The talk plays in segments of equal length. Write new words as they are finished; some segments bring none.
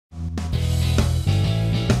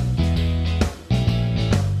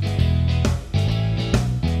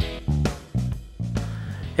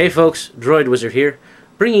Hey folks, Droid Wizard here,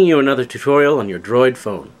 bringing you another tutorial on your Droid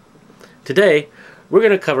phone. Today, we're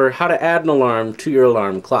going to cover how to add an alarm to your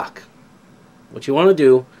alarm clock. What you want to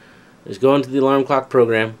do is go into the alarm clock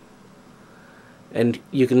program, and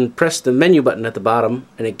you can press the menu button at the bottom,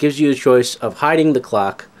 and it gives you a choice of hiding the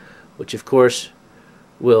clock, which of course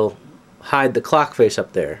will hide the clock face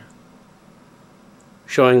up there,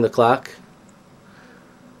 showing the clock,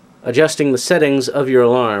 adjusting the settings of your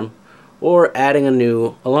alarm, or adding a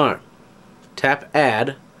new alarm. Tap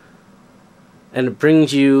Add, and it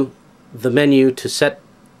brings you the menu to set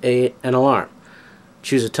an alarm.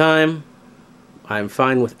 Choose a time. I'm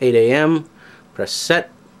fine with 8 a.m. Press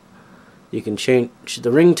Set. You can change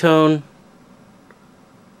the ringtone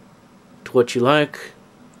to what you like.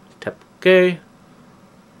 Tap OK.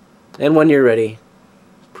 And when you're ready,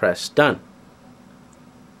 press Done.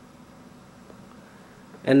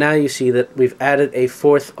 And now you see that we've added a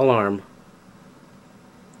fourth alarm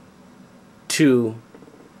to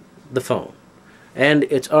the phone, and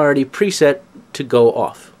it's already preset to go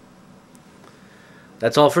off.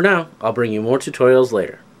 That's all for now. I'll bring you more tutorials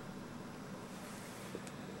later.